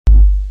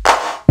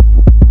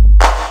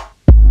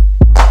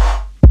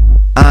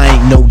I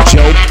ain't no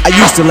joke. I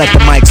used to let the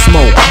mic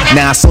smoke.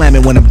 Now I slam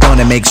it when I'm done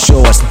and make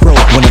sure it's broke.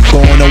 When I'm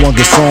gone, no one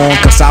gets on,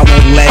 cause I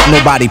won't let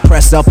nobody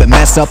press up and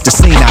mess up the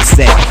scene I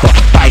set. But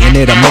biting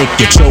it'll make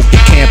you choke. You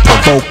can't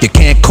provoke, you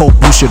can't cope.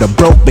 You should've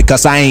broke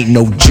because I ain't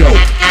no joke.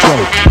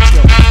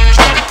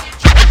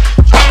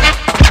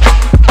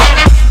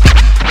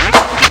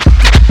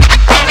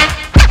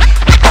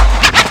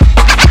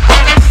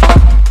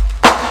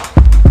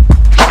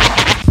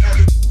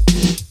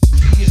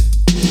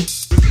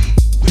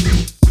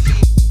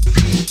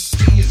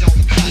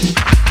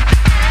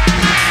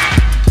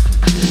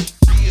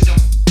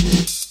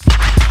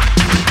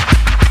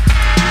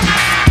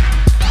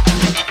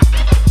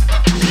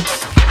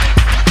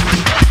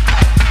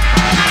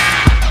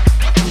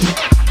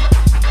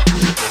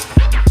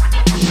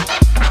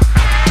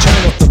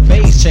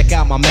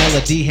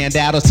 Hand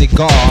out a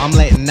cigar, I'm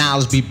letting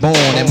knowledge be born,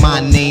 and my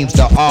name's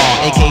the R,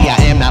 aka I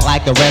am not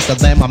like the rest of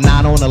them, I'm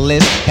not on the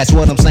list, catch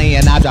what I'm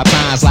saying, I drop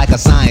lines like a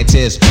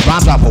scientist,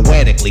 rhymes are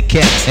poetically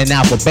kept, and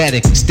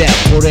alphabetically stepped,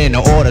 put in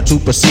order to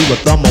proceed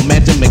with the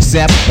momentum,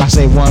 except I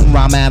say one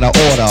rhyme out of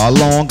order, a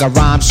longer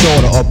rhyme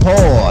shorter, or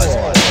pause,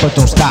 but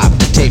don't stop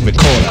the tape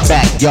recorder,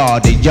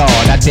 backyard to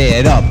yard, I tear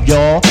it up,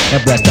 y'all,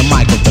 and bless the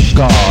mic with the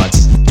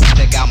guards.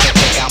 Check out my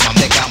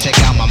melody, check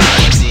out my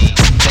melody.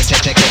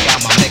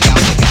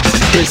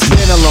 It's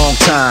been a long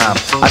time,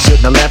 I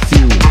shouldn't have left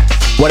you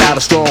without a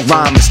strong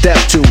rhyme to step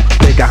to.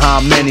 Think of how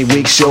many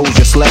weak shows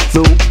you slept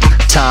through.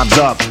 Time's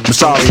up, I'm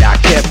sorry I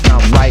kept.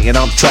 I'm writing,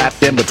 I'm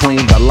trapped in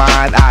between the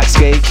line. I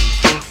escape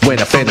when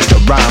I finish the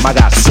rhyme. I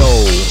got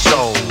soul.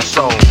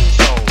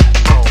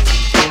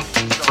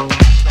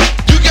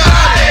 You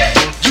got it,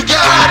 you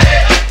got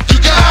it, you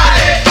got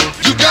it,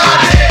 you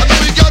got it. I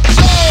know you got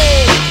soul.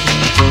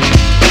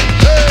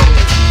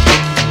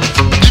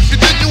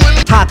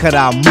 Hey. How could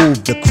I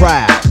move the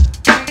crowd?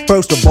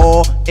 First of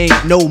all,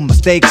 ain't no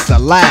mistakes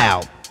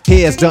allowed.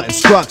 Here's the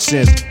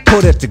instructions,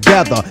 put it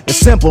together. It's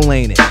simple,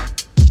 ain't it?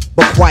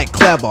 But quite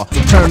clever.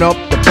 So turn up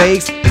the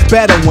bass, it's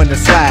better when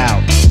it's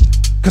loud.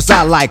 Cause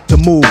I like to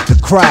move the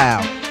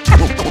crowd.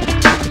 Move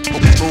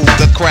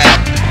the crowd.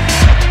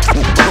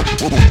 Move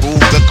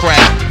the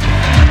crowd.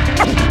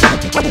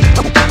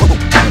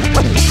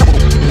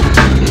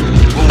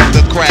 Move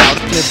the crowd.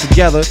 Get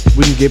together,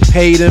 we can get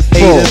paid in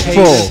full.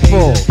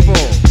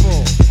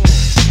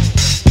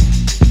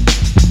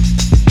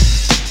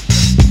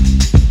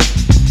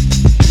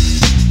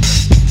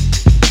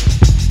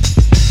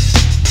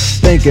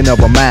 Thinking of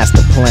a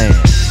master plan,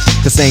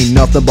 cause ain't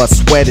nothing but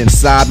sweat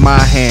inside my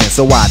hands.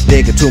 So I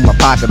dig into my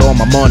pocket, all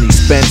my money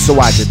spent. So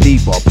I get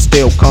deeper, but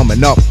still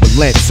coming up with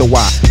lint. So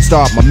I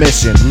start my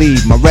mission,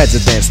 leave my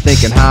residence,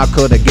 thinking how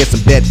could I get some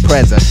dead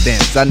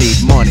presidents. I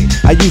need money,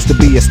 I used to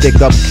be a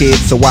stick-up kid,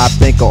 so I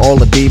think of all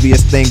the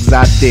devious things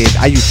I did.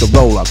 I used to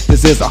roll up,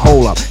 this is a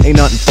hole up, ain't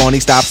nothing funny,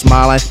 stop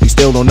smiling, you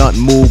still don't nothing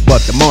move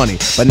but the money.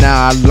 But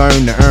now I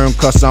learn to earn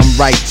cause I'm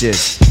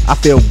righteous, I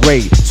feel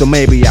great, so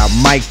maybe I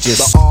might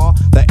just. The R,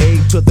 the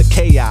A to the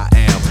K I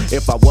am.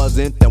 If I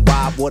wasn't, then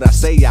why would I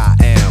say I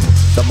am?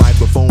 The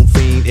microphone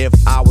fiend, if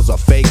I was a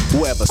fake.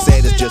 Whoever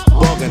said it's just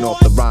bugging off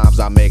the rhymes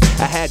I make.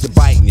 I had you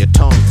biting your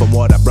tongue from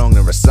what I brung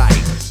to recite.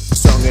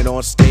 Sung it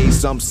on stage,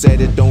 some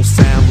said it don't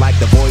sound like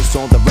the voice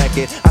on the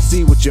record. I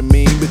see what you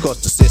mean, because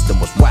the system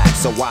was whack,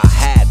 so I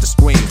had to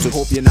scream. So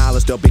hope you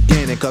acknowledge the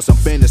beginning, cause I'm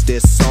finished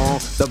this song.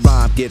 The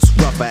rhyme gets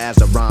rougher as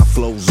the rhyme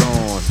flows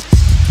on.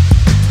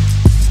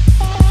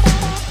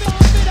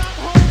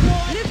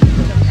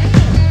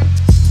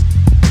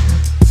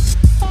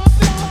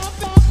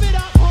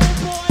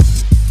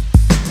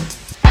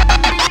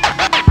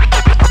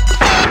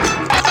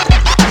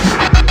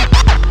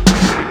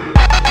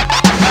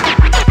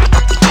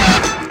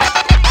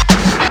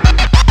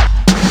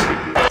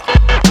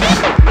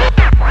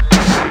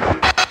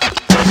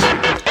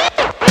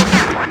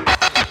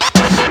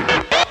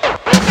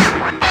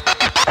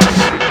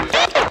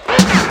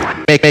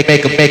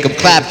 Make them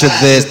clap to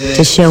this.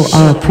 To show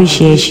our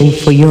appreciation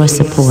for your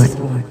support.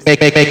 Make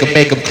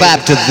them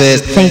clap to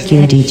this. Thank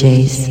you,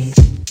 DJs.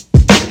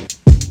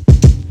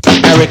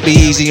 Eric be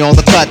easy on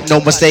the cut, no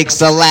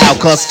mistakes allowed.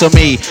 Cause to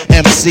me,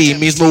 MC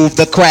means move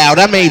the crowd.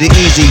 I made it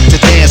easy to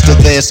dance to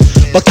this.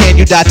 But can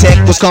you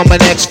detect what's coming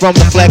next from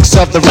the flex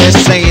of the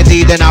wrist? Say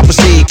indeed, then I'll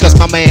proceed. Cause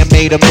my man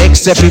made a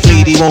mix. Every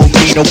bleed, he won't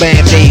need no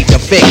band-aid to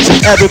fix.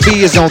 Every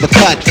B is on the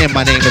cut, and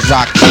my name is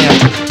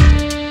Rakim.